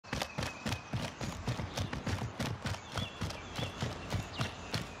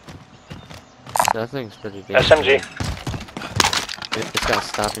That thing's pretty dangerous. SMG. It's got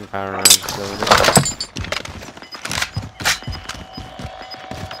stopping power on, so in it.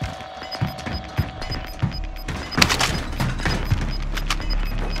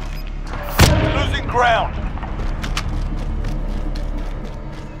 Losing ground.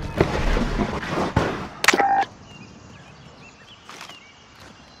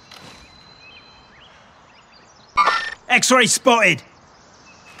 X-ray spotted.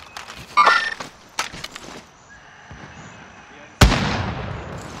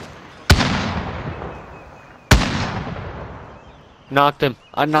 Knocked him.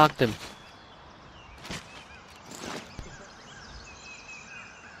 I knocked him.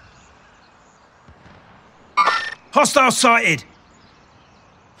 Hostile sighted.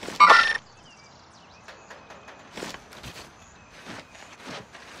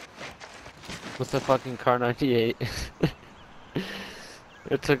 With the fucking Car 98.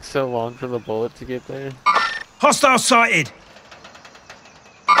 It took so long for the bullet to get there. Hostile sighted.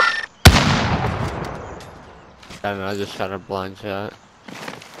 I don't know, I just shot a blind shot.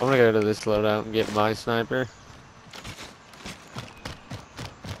 I'm gonna go to this loadout and get my sniper.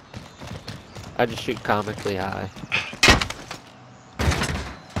 I just shoot comically high.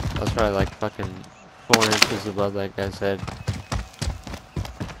 I was probably like fucking 4 inches above that guy's head.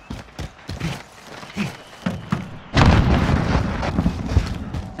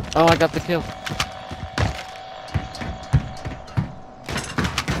 Oh, I got the kill.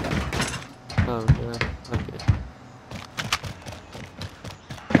 Oh, no. Okay.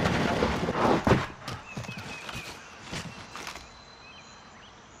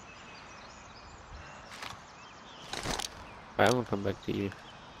 Alright, I'm gonna come back to you.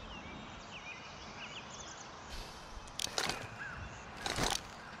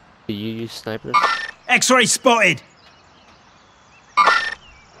 Do you use snipers? X-ray spotted.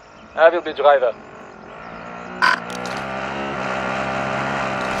 I will be driver.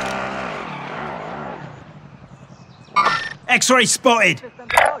 X-ray spotted.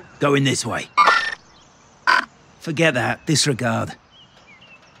 Going this way. Forget that. Disregard.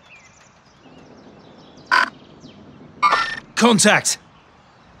 Contact.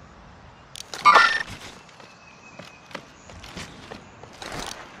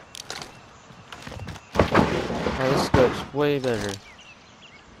 Oh, this scope's way better.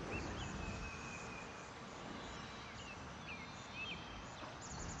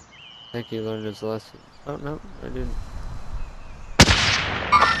 I think he learned his lesson. Oh no, I didn't.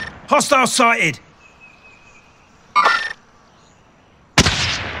 Hostile sighted.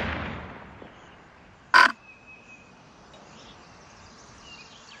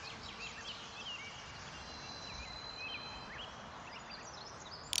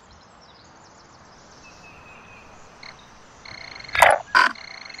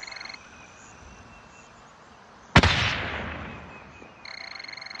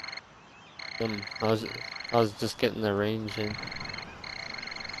 I was just getting the range in.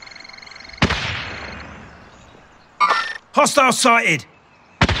 Hostile sighted.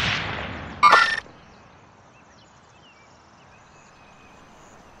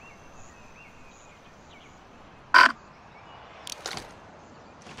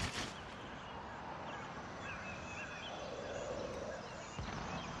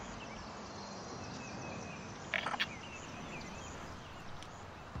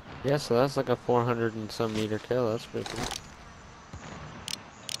 Yeah, so that's like a 400 and some meter kill. That's pretty cool.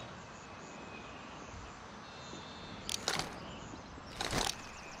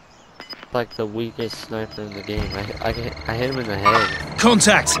 Like the weakest sniper in the game. I hit him in the head.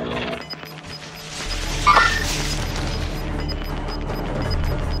 Contact.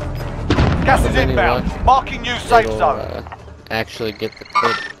 Gas is inbound. Marking new safe It'll, zone. actually get the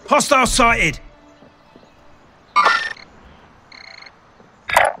clip. Hostile sighted.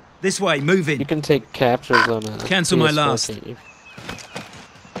 This way, You moving. can take captures on a Cancel my PS4, last. can't you?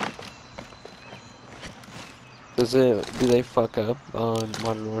 Do they fuck up on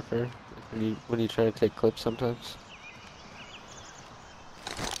Modern Warfare when you try to take clips sometimes?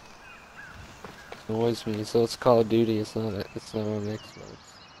 It annoys me. So it's Call of Duty. It's not on Xbox.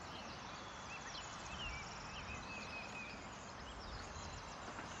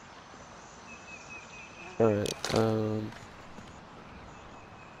 Alright,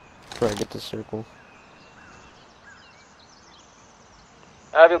 before I get to circle.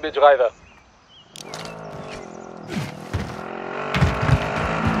 I will be driver.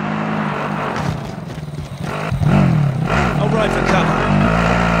 I'll ride for cover.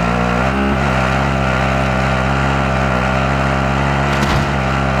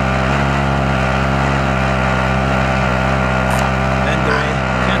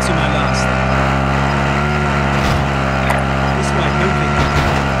 Cancel my last.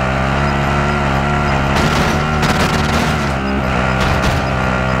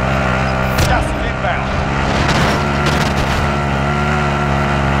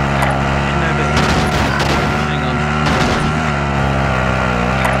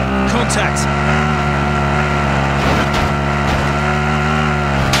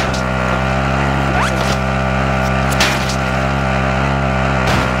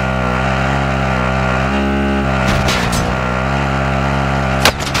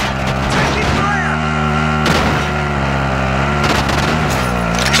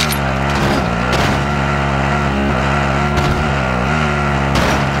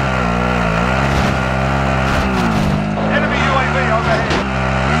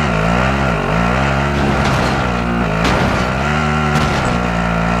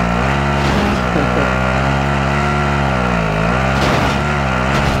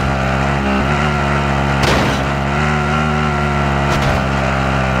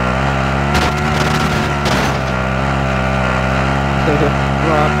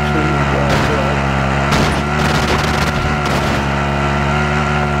 Rock, tree, rock.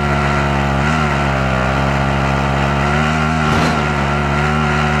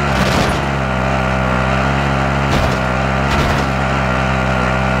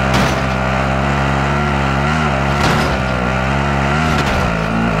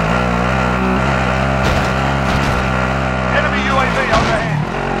 Enemy UAV overhead.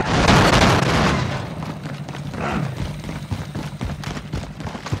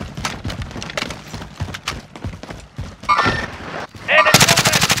 Enemy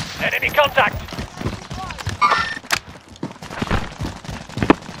movement. Enemy contact.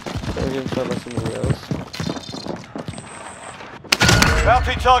 Again, shot by somebody else.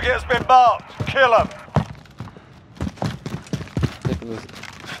 Bounty target has been marked. Kill him. Taking this.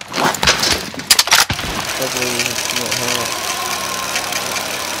 Definitely not hard.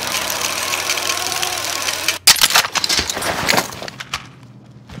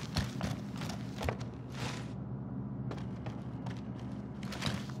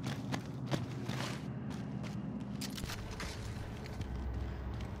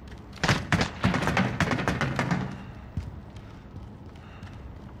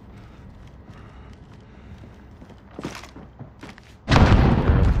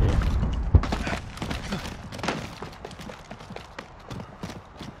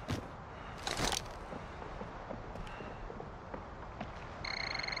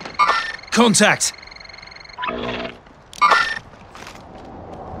 Contact!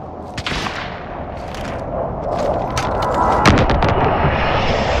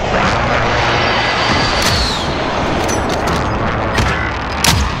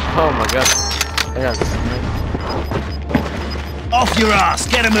 Oh my god. I got sniped. Off your ass!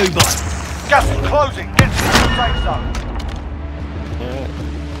 Get a move on! Gas is closing. Get to the safe zone. Alright.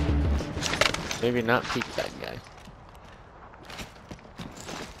 Maybe not peek that guy.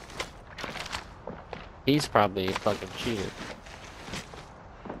 He's probably a fucking cheater.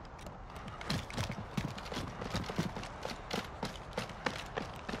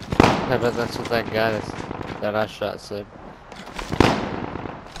 I bet that's what that guy that I shot said.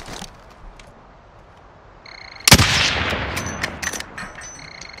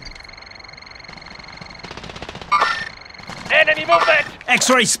 Enemy movement.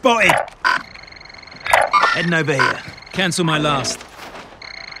 X-ray spotted! Heading over here. Cancel my last.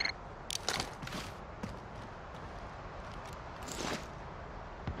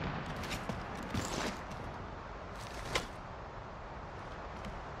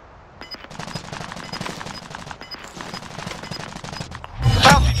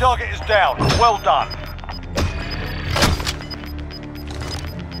 Bounty target is down. Well done.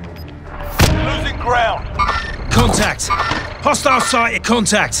 Losing ground. Contact! Hostile sighted!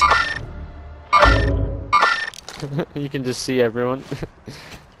 Contact! You can just see everyone.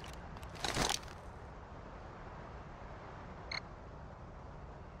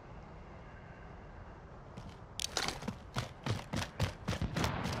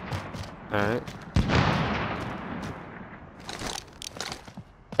 Alright.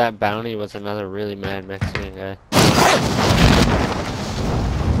 That bounty was another really mad Mexican guy.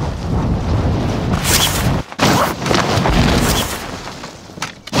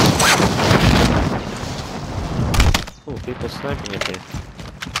 Ooh, people sniping at me.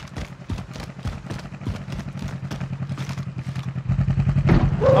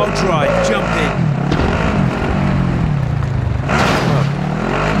 I'll drive. Jump in.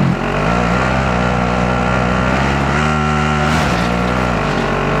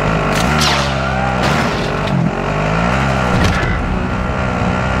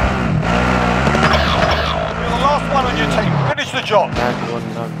 You're the last one on your team. Finish the job. Back one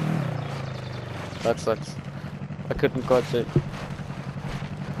knock. That sucks. I couldn't catch it.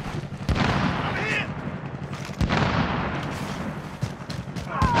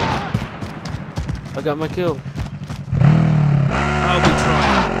 I got my kill. I'll be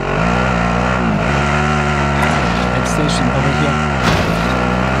trying. Extension over here.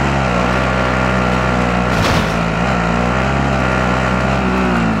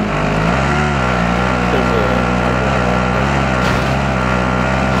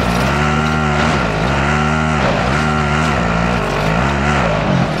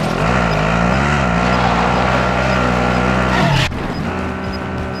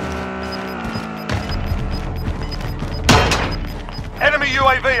 Enemy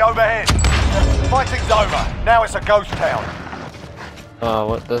UAV overhead. Fighting's over. Now it's a ghost town. Oh,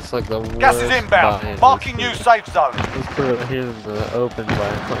 what? That's like the worst. Gas is inbound. spot. Marking new safe zone. Let's put it here in the open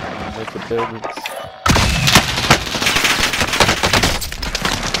by fucking with the buildings.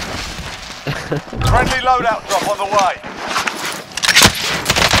 Friendly loadout drop on the way.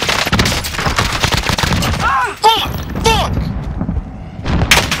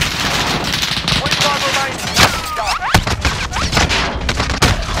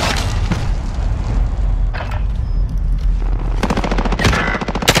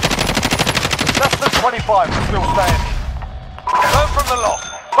 25 is still standing. Learn from the loss.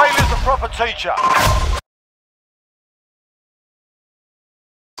 Failure's a proper teacher.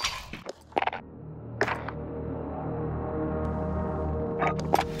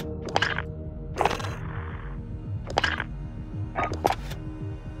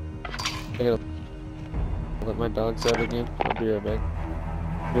 I gotta let my dogs out again. I'll be right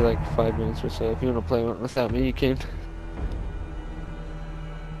back. Be like 5 minutes or so. If you wanna play without me, you can.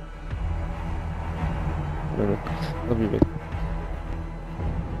 I'll be back.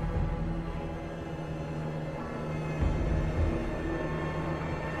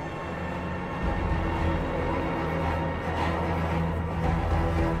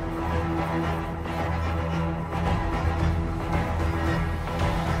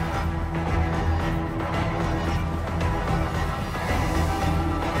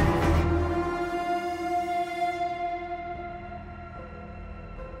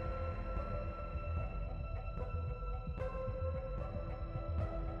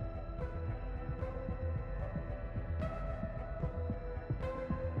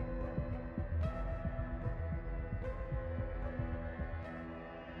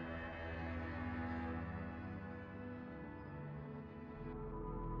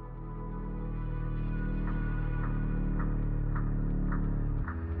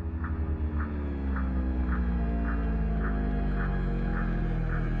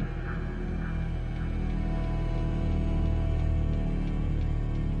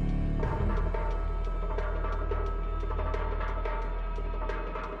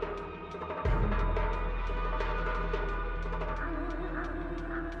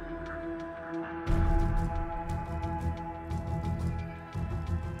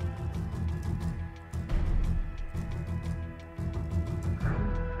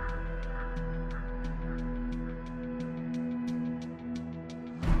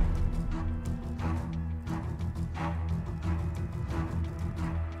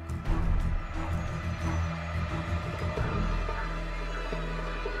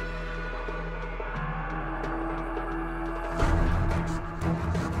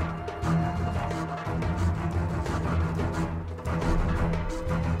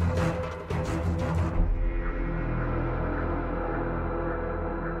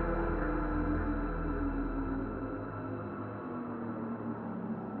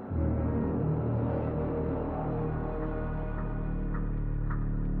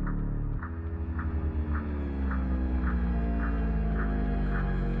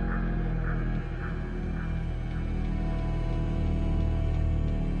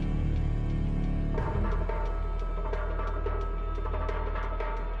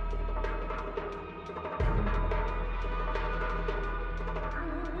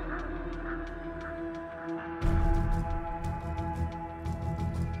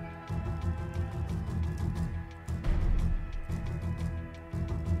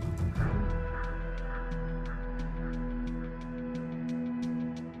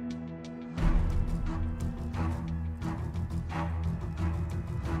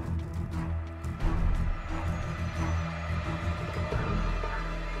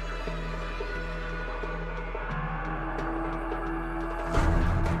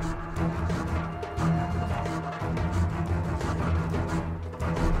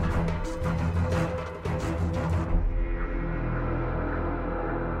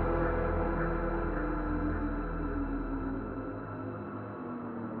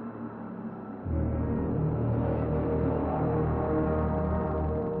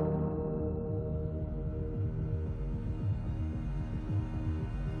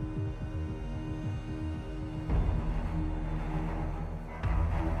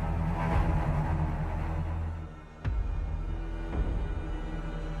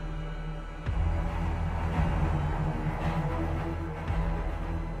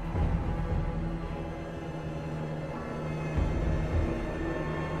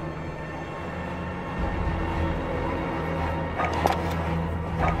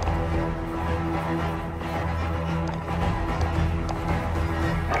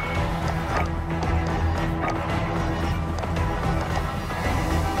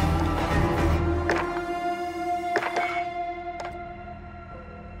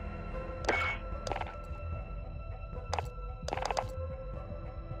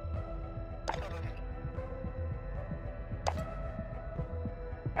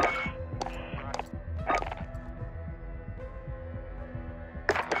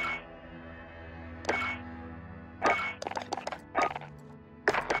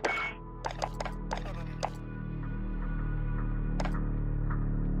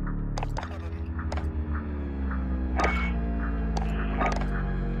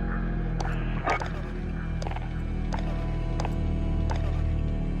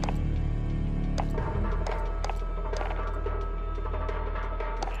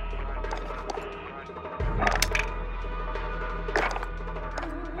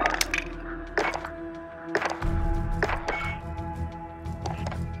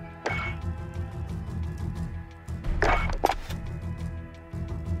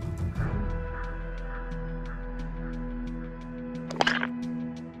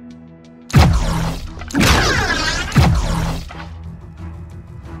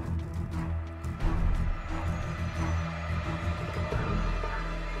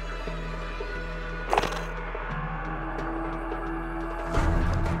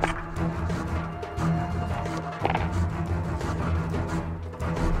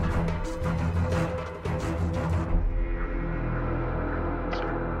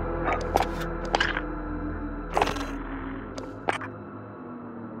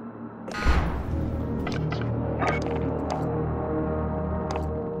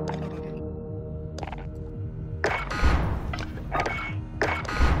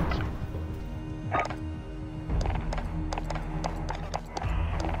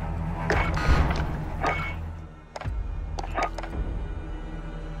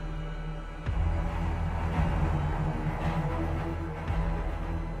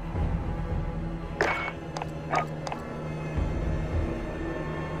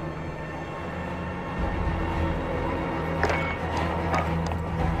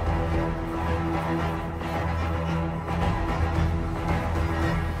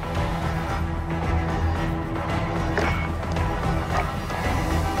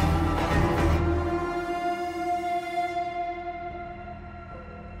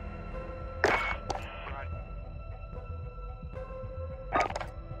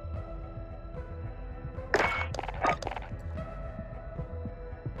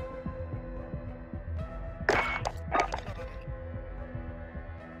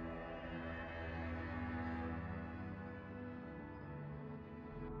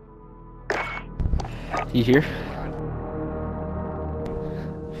 You here?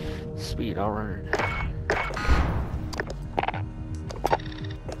 Sweet, I'll run.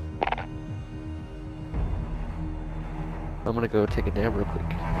 I'm gonna go take a nap real quick.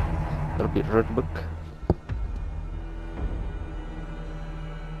 That'll be a red book.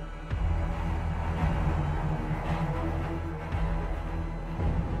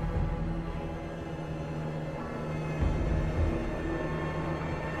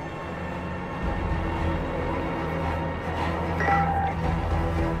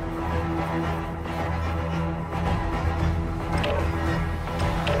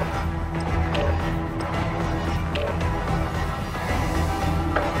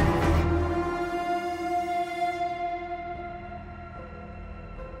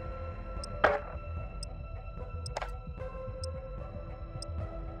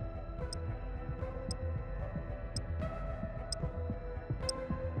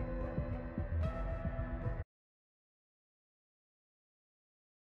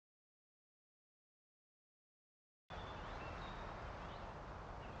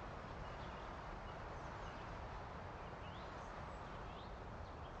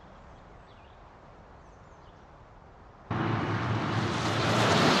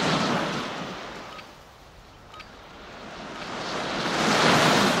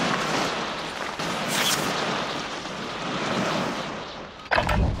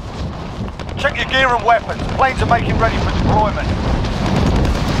 Check your gear and weapons. Planes are making ready for deployment.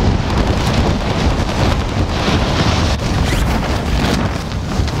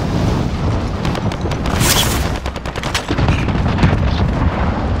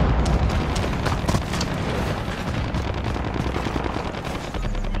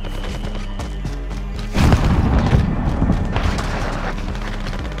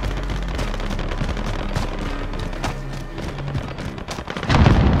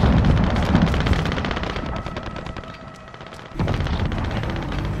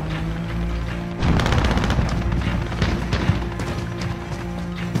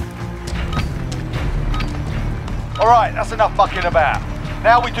 Alright, that's enough fucking about.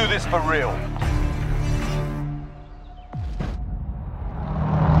 Now we do this for real.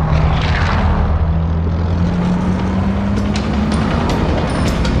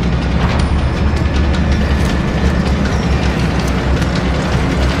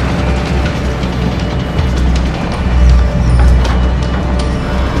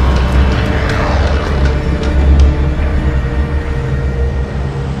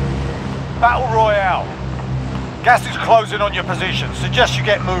 Battle Royale. Gas is closing on your position. Suggest you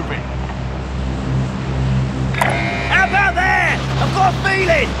get moving. How about that? I've got a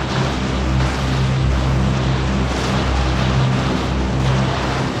feeling!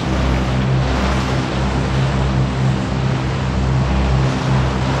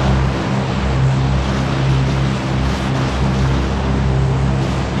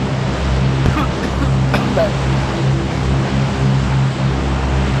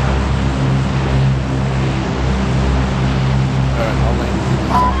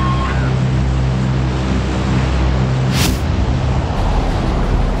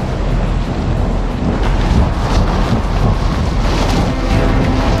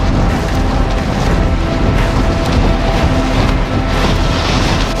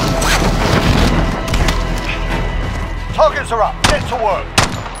 Targets are up. Get to work.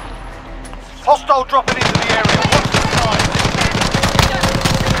 Hostile dropping into the area. Watch the side.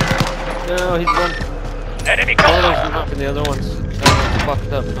 No, he's one. Enemy One of them's knocking the other one's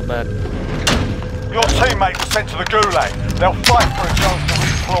fucked up, not bad. Your teammate was sent to the gulag. They'll fight for a chance to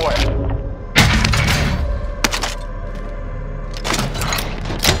redeploy.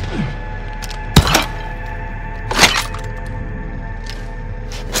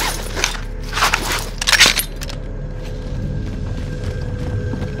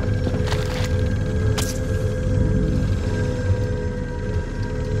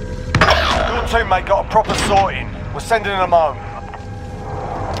 Teammate got a proper sorting. We're sending them home.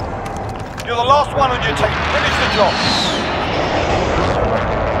 You're the last one on your team. Finish the job.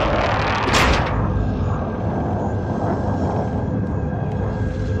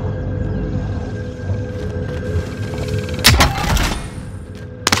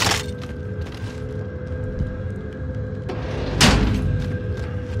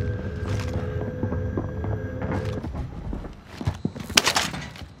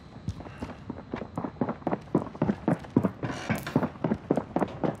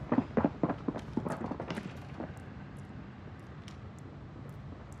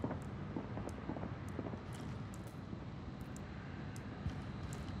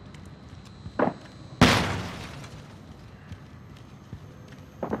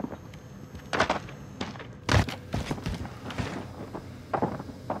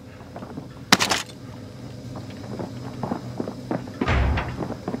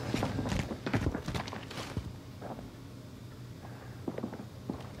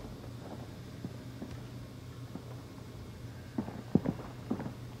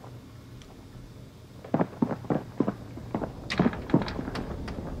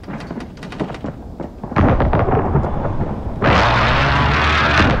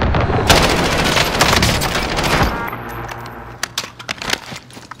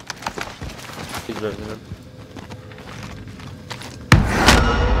 He's driving in.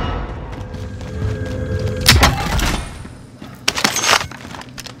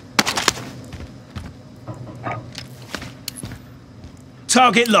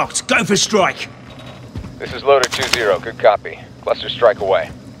 Target locked. Go for strike. This is Loader 2-0. Good copy. Cluster strike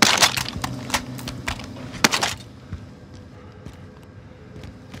away.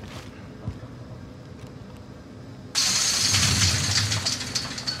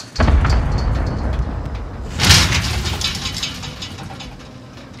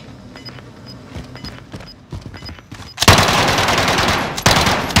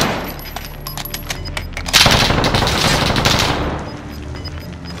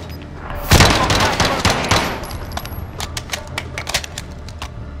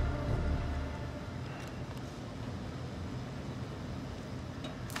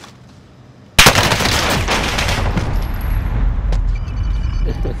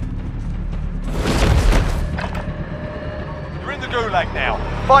 You're in the Gulag now.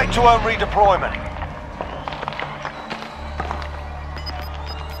 Fight to earn redeployment.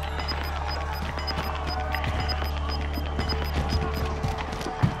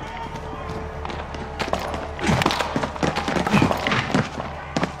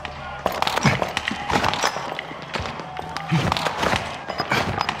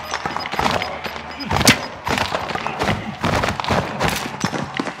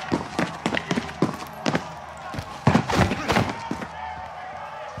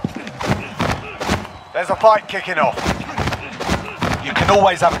 There's a fight kicking off. You can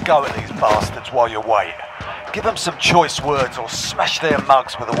always have a go at these bastards while you wait. Give them some choice words or smash their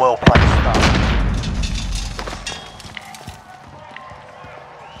mugs with a well-placed stun.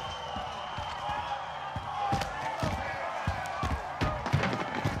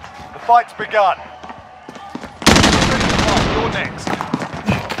 The fight's begun. You're next.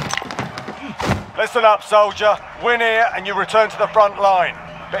 Listen up, soldier. Win here and you return to the front line.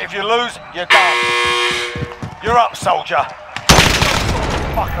 But if you lose, you're done. You're up, soldier.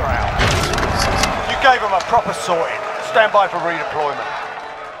 Fuck around. You gave them a proper sorting. Stand by for redeployment.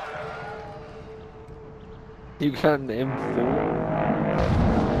 You got an M4?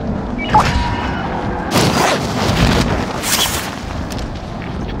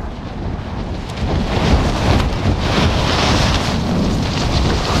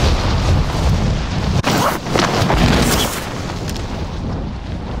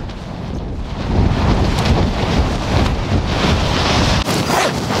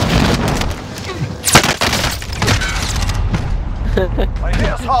 They hit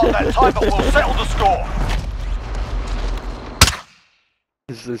us hard that time, but we'll settle the score.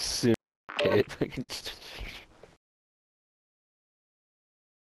 This is soon. Okay,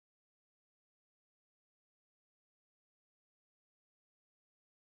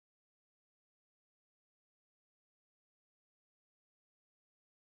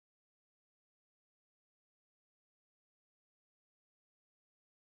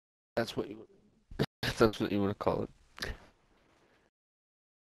 that's what you. That's what you want to call it.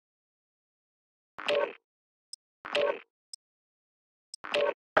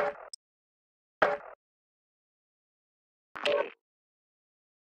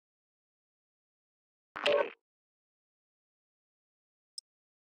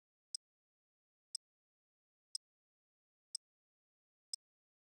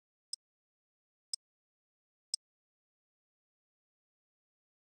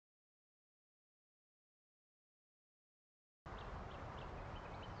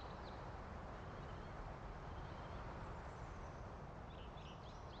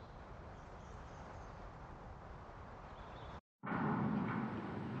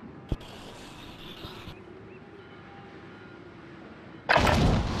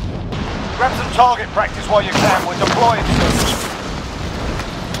 Grab some target practice while you can. We're deploying soon.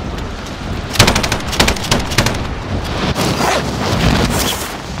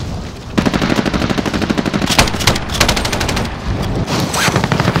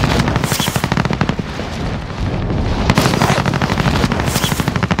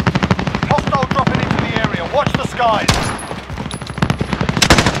 Hostile dropping into the area. Watch the skies.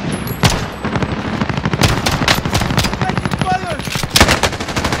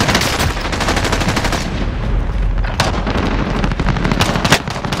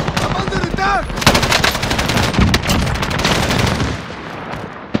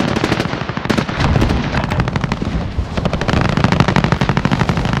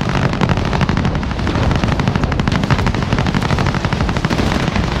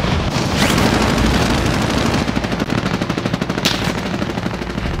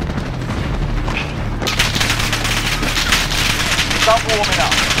 Start warming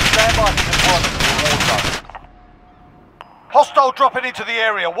up. Stand by for deployment. war zone. Hostile dropping into the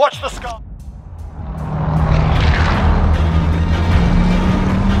area. Watch the sky.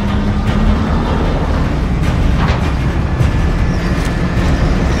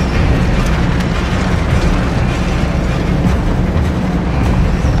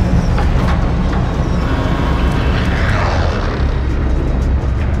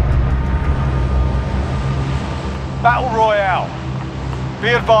 Battle Royale. Be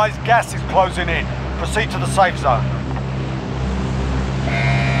advised, gas is closing in. Proceed to the safe zone.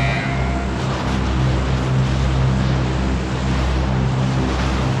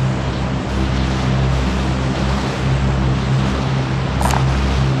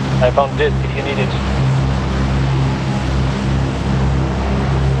 I found this if you need it.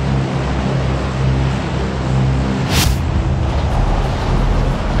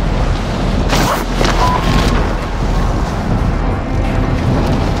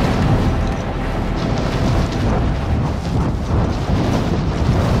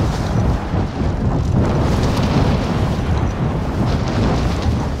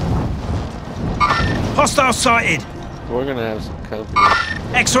 Hostile sighted! We're gonna have some company.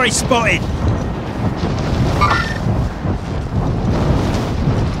 X-ray spotted!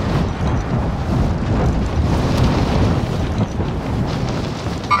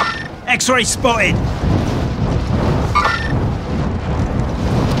 X-ray spotted!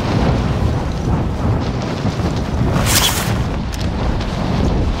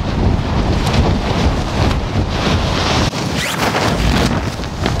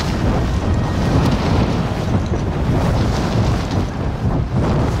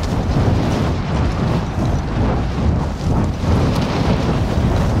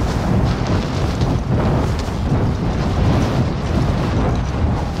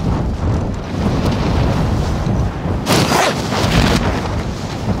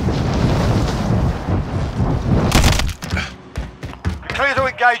 Clear to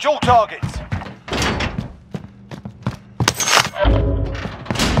engage all targets.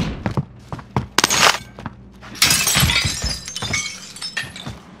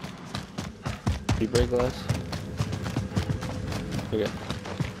 You break glass? Okay.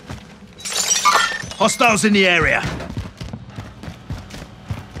 Hostiles in the area!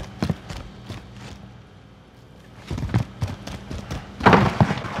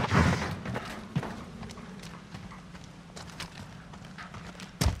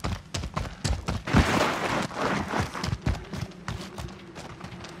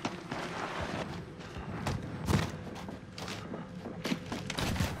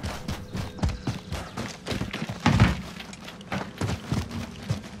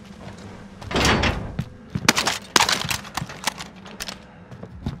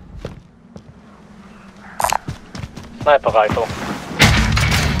 Sniper rifle.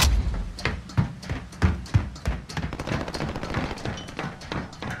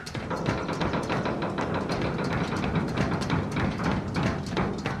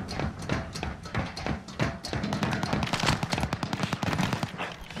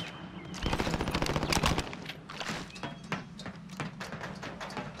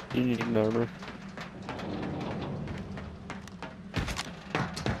 You need an armor.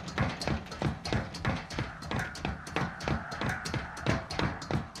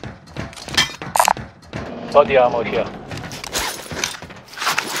 Body armor here.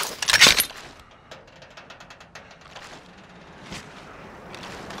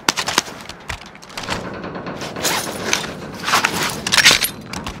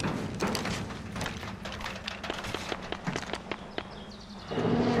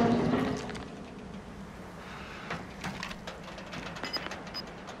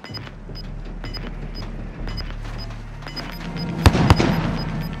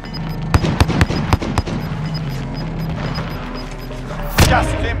 Gas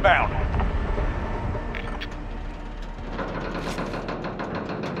is inbound.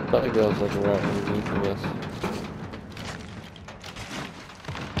 Felt like that was like a route underneath of us.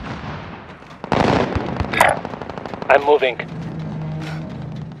 I'm moving.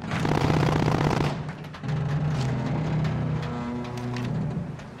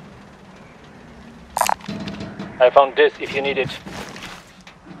 I found this if you need it.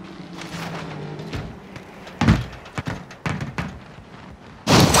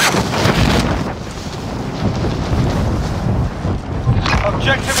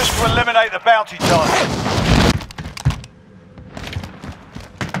 Objective is to eliminate the bounty target.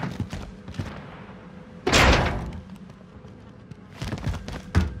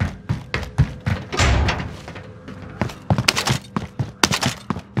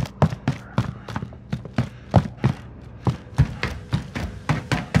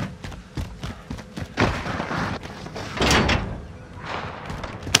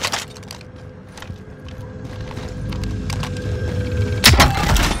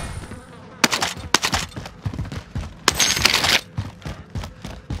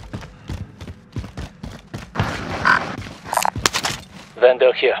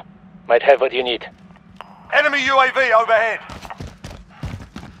 Vendor here. Might have what you need. Enemy UAV overhead.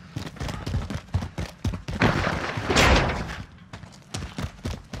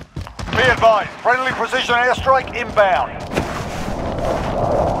 Be advised, friendly precision airstrike inbound.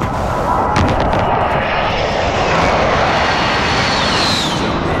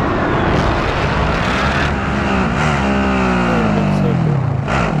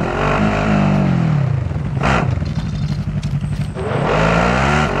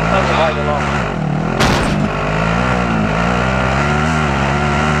 Time to hide along.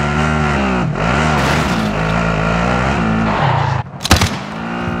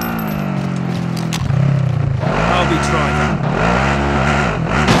 I'll be driving.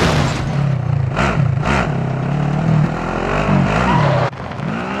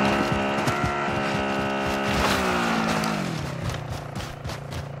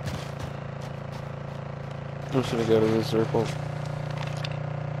 I'm just gonna go to the circle.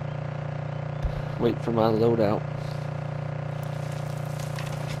 Wait for my loadout.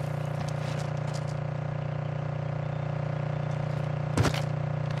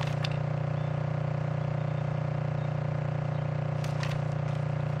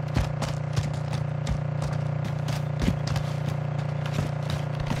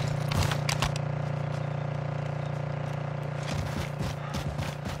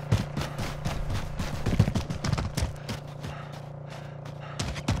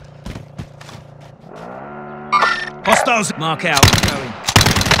 Hostiles! Mark out. Going.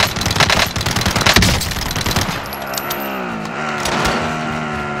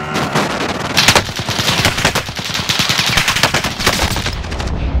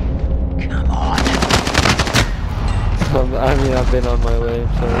 Come on. I mean, I've been on my way,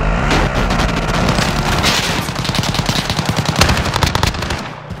 so.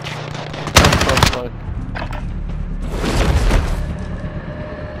 Oh, fuck.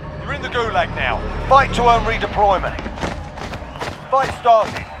 You're in the gulag now. Fight to earn redeployment. Fight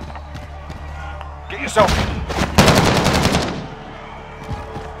started. Get yourself.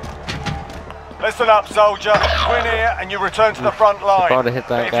 Listen up, soldier. Win here and you return to the front line. About to hit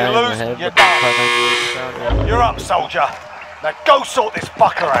that If guy you in lose, the head you're with the done. 500 You're up, soldier. Now go sort this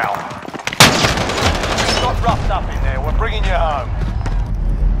fucker out. Got roughed up in there. We're bringing you home.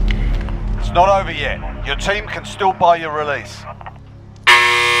 It's not over yet. Your team can still buy your release.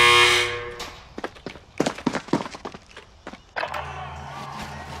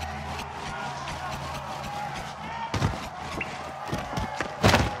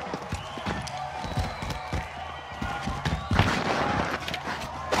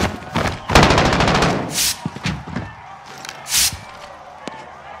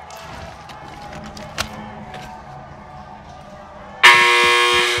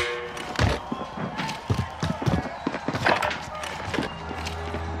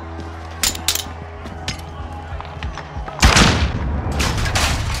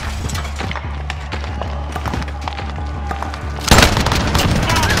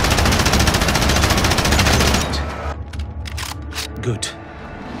 Good.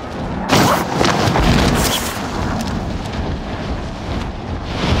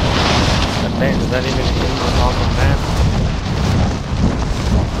 Man, is that even on the map?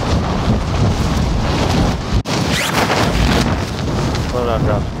 Loadout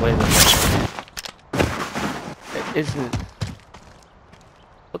drops way the fuck. Isn't.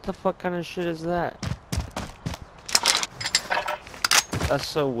 What the fuck kind of shit is that? That's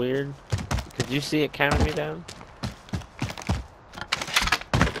so weird. Could you see it counting me down?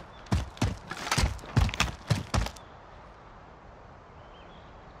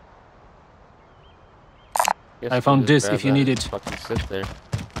 I found this if you need it. Fucking sit there.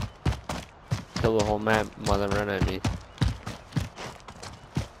 Kill the whole map while they run at me.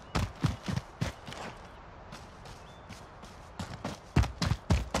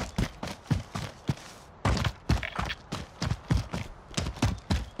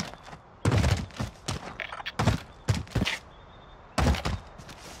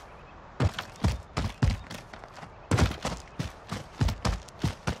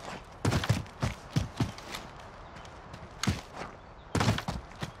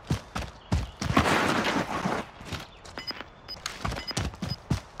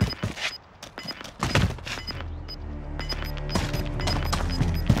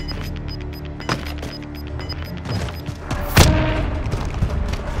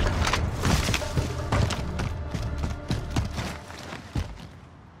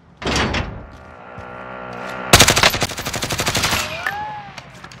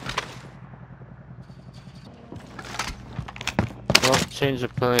 Change the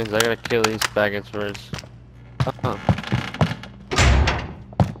planes. I gotta kill these faggots first.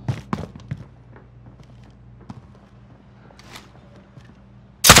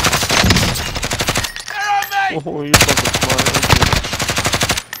 Oh, you're fucking smart, aren't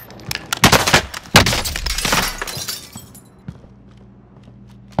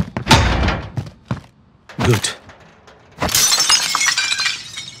you? Good.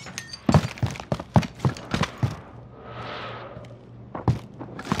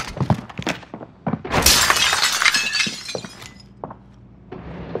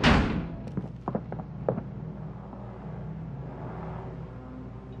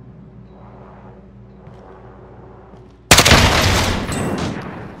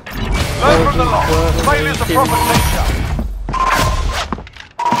 Learn from the loss. Failure's a proper teacher.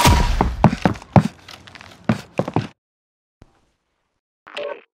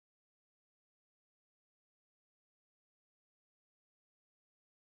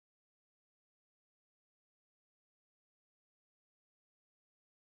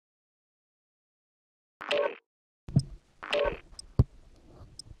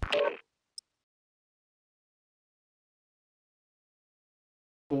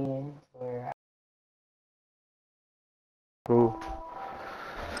 Cool.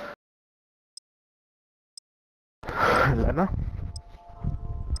 Wala na.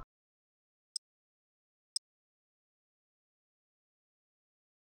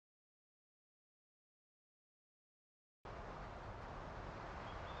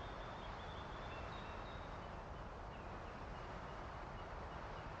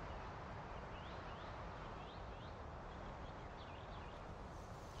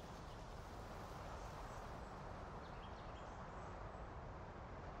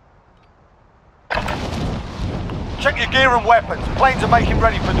 Check your gear and weapons. Planes are making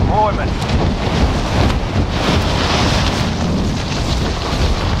ready for deployment.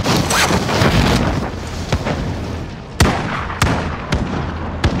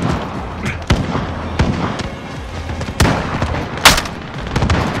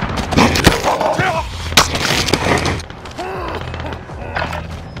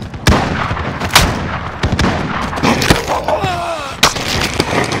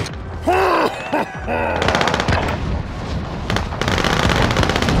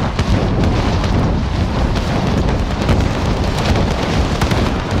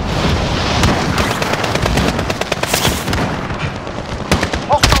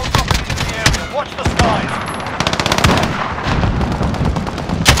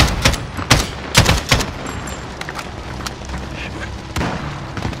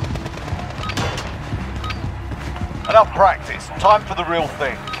 Enough practice. Time for the real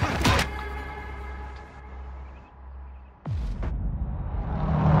thing.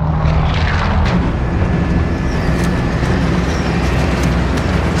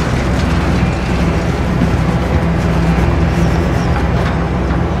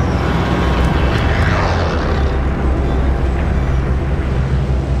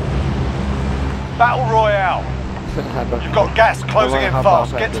 Battle Royale. You've got gas closing in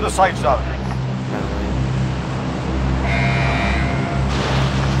fast. Get to the safe zone.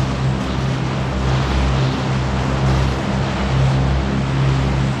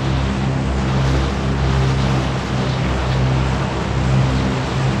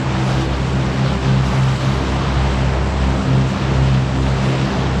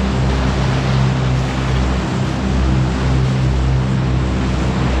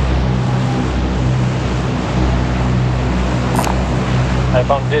 I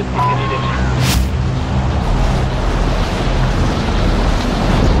found this if you need it.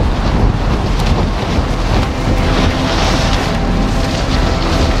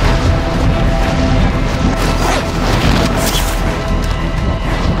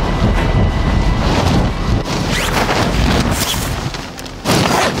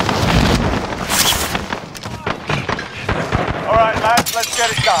 All right, lads, let's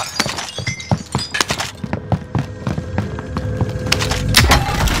get it done.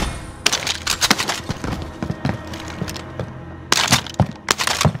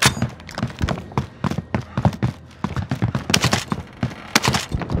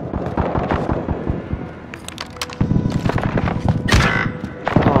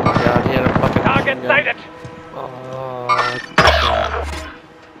 Target sighted!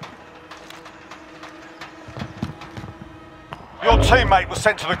 Your teammate was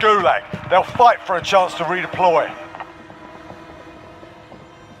sent to the Gulag. They'll fight for a chance to redeploy.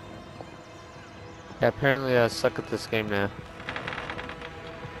 Yeah, apparently I suck at this game now.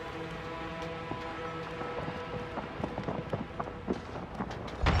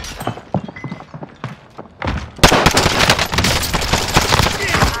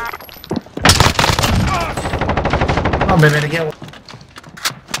 Oh, baby, to get one.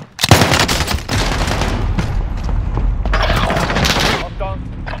 I'm done.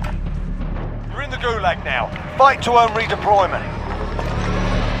 You're in the Gulag now. Fight to earn redeployment.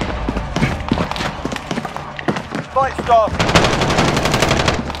 Fight started.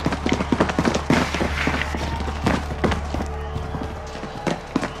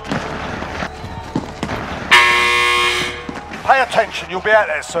 Pay attention, you'll be out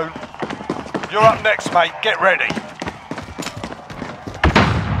there soon. You're up next, mate. Get ready.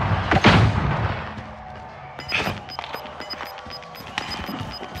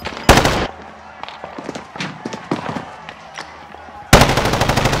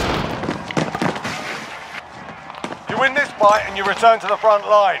 You win this fight and you return to the front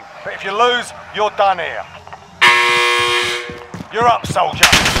line. But if you lose, you're done here. You're up, soldier.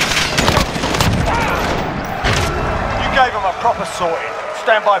 You gave him a proper sorting.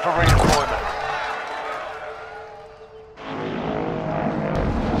 Stand by for redeployment.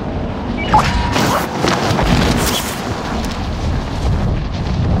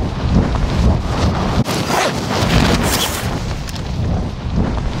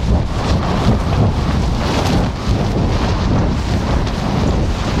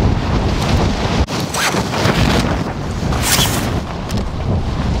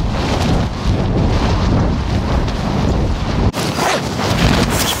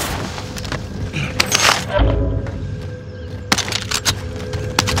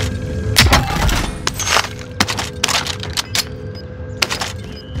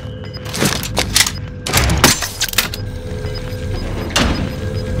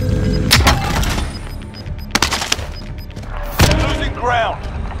 Ground.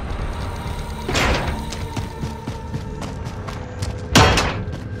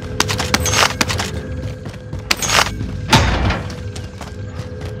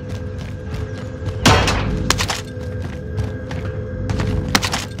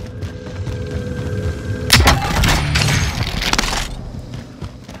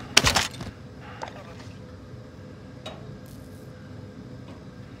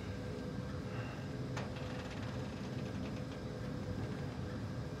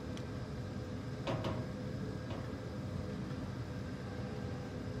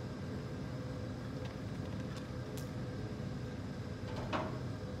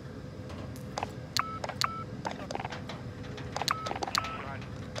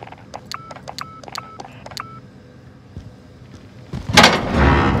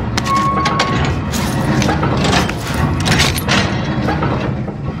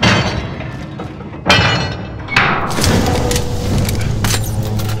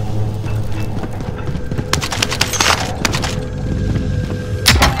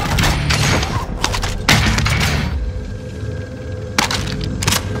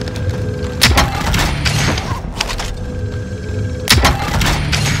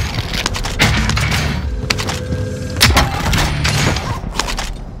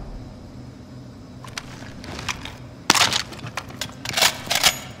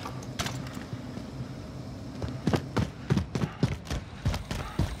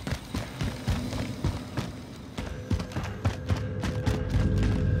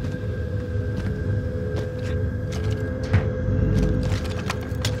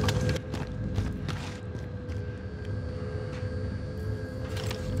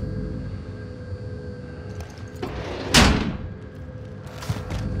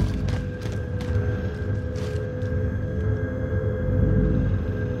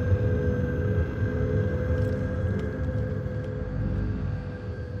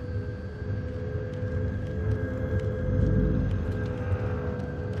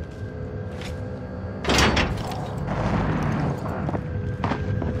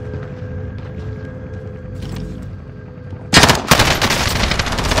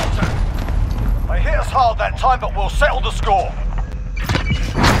 Hard that time, but we'll settle the score.